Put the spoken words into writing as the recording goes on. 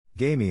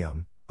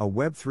Gamium, a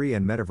Web3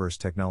 and Metaverse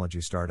technology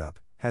startup,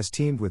 has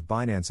teamed with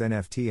Binance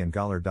NFT and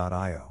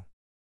Galar.io.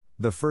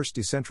 The first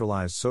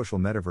decentralized social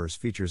metaverse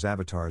features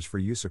avatars for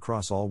use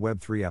across all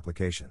Web3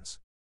 applications.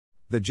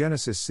 The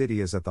Genesis City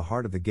is at the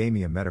heart of the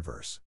Gamium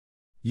metaverse.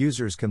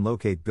 Users can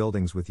locate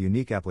buildings with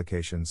unique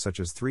applications such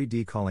as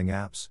 3D calling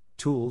apps,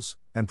 tools,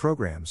 and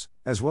programs,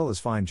 as well as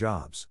find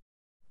jobs.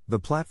 The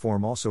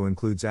platform also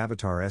includes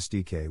Avatar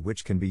SDK,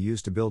 which can be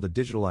used to build a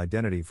digital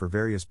identity for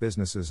various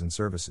businesses and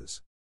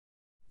services.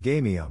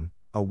 Gamium,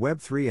 a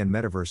Web3 and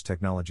Metaverse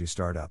technology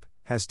startup,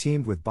 has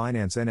teamed with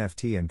Binance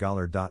NFT and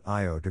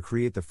Galar.io to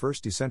create the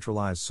first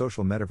decentralized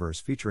social metaverse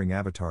featuring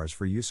avatars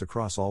for use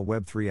across all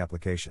Web3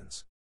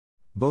 applications.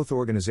 Both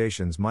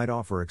organizations might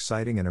offer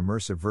exciting and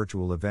immersive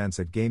virtual events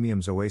at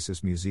Gamium's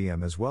Oasis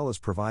Museum, as well as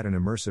provide an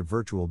immersive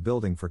virtual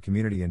building for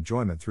community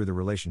enjoyment through the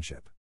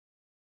relationship.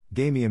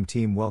 Gamium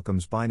team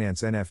welcomes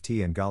Binance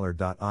NFT and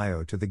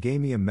Galar.io to the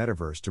Gamium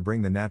metaverse to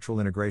bring the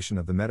natural integration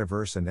of the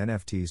metaverse and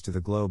NFTs to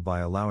the globe by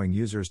allowing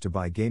users to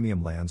buy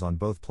Gamium lands on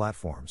both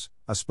platforms,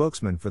 a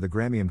spokesman for the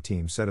Gamium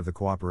team said of the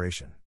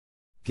cooperation.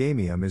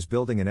 Gamium is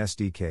building an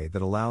SDK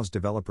that allows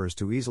developers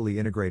to easily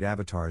integrate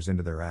avatars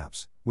into their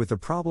apps, with the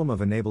problem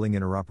of enabling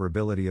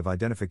interoperability of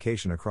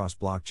identification across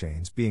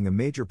blockchains being a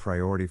major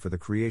priority for the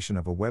creation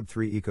of a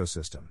Web3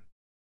 ecosystem.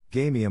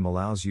 Gamium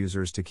allows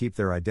users to keep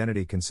their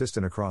identity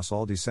consistent across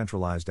all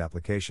decentralized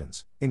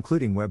applications,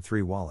 including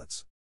Web3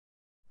 wallets.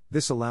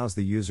 This allows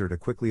the user to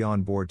quickly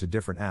onboard to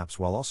different apps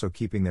while also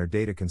keeping their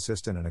data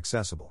consistent and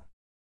accessible.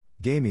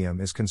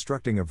 Gamium is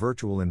constructing a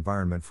virtual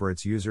environment for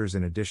its users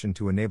in addition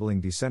to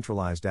enabling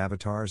decentralized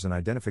avatars and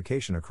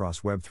identification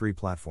across Web3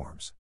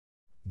 platforms.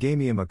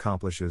 Gamium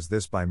accomplishes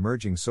this by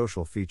merging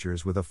social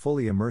features with a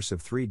fully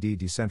immersive 3D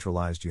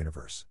decentralized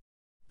universe.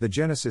 The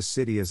Genesis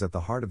City is at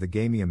the heart of the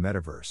Gamium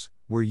metaverse,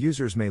 where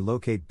users may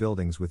locate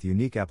buildings with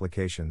unique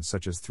applications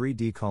such as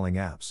 3D calling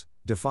apps,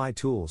 DeFi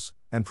tools,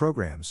 and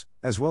programs,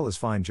 as well as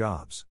find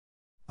jobs.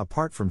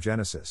 Apart from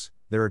Genesis,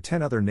 there are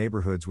 10 other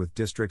neighborhoods with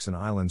districts and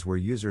islands where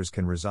users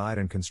can reside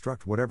and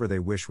construct whatever they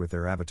wish with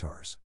their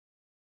avatars.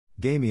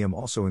 Gamium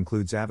also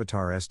includes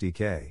Avatar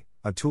SDK,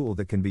 a tool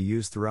that can be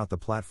used throughout the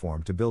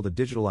platform to build a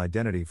digital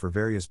identity for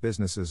various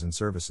businesses and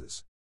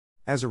services.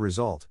 As a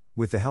result,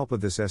 with the help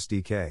of this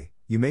SDK,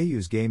 you may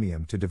use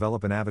Gamium to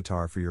develop an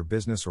avatar for your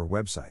business or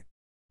website.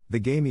 The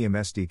Gamium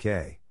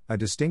SDK, a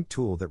distinct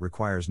tool that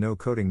requires no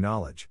coding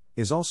knowledge,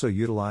 is also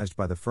utilized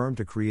by the firm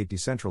to create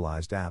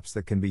decentralized apps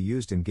that can be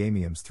used in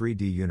Gamium's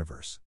 3D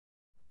universe.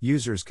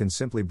 Users can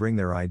simply bring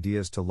their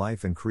ideas to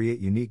life and create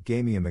unique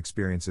Gamium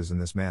experiences in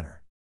this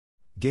manner.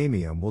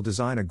 Gamium will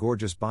design a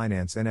gorgeous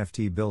Binance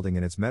NFT building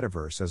in its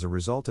metaverse as a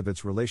result of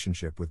its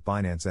relationship with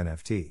Binance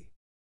NFT.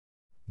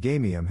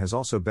 Gamium has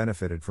also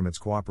benefited from its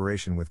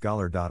cooperation with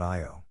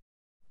Galar.io.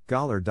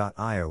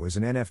 Galar.io is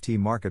an NFT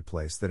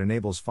marketplace that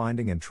enables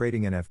finding and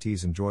trading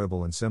NFTs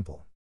enjoyable and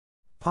simple.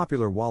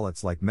 Popular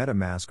wallets like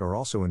MetaMask are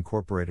also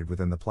incorporated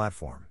within the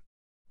platform.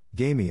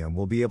 Gamium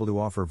will be able to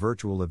offer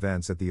virtual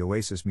events at the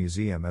Oasis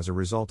Museum as a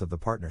result of the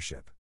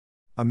partnership.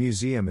 A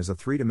museum is a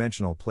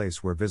three-dimensional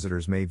place where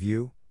visitors may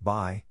view,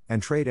 buy,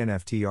 and trade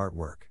NFT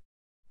artwork.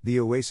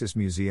 The Oasis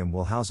Museum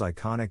will house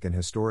iconic and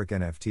historic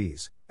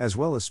NFTs, as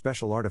well as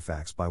special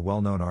artifacts by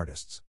well-known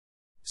artists.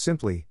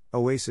 Simply,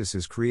 Oasis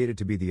is created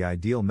to be the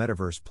ideal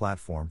metaverse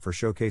platform for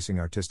showcasing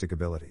artistic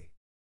ability.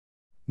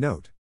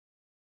 Note: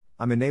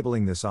 I'm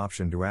enabling this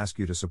option to ask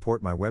you to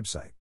support my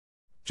website.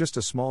 Just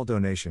a small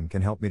donation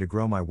can help me to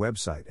grow my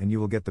website and you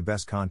will get the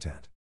best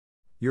content.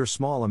 Your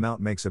small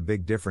amount makes a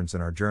big difference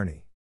in our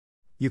journey.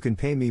 You can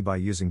pay me by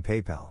using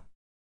PayPal.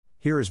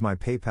 Here is my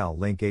PayPal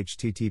link: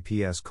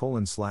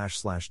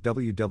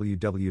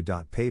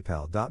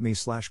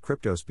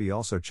 https://www.paypal.me/cryptosp.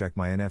 Also check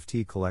my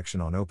NFT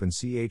collection on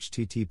OpenSea: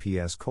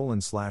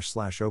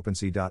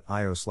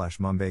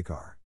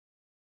 https://opensea.io/mumbekar.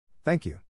 Thank you.